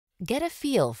Get a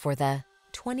feel for the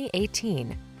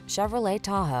 2018 Chevrolet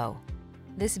Tahoe.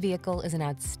 This vehicle is an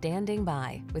outstanding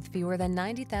buy with fewer than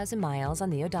 90,000 miles on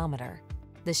the odometer.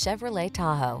 The Chevrolet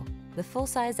Tahoe, the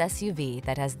full-size SUV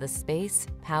that has the space,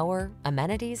 power,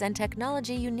 amenities, and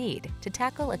technology you need to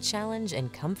tackle a challenge in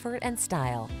comfort and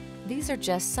style. These are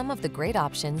just some of the great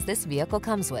options this vehicle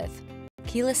comes with: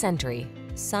 keyless entry,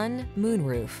 sun,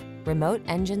 moonroof, remote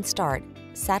engine start,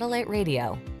 satellite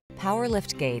radio, power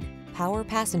liftgate, power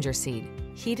passenger seat,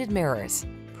 heated mirrors,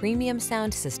 premium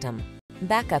sound system,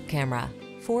 backup camera,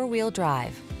 four-wheel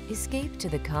drive. Escape to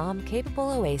the calm,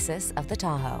 capable oasis of the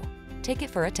Tahoe. Take it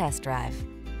for a test drive.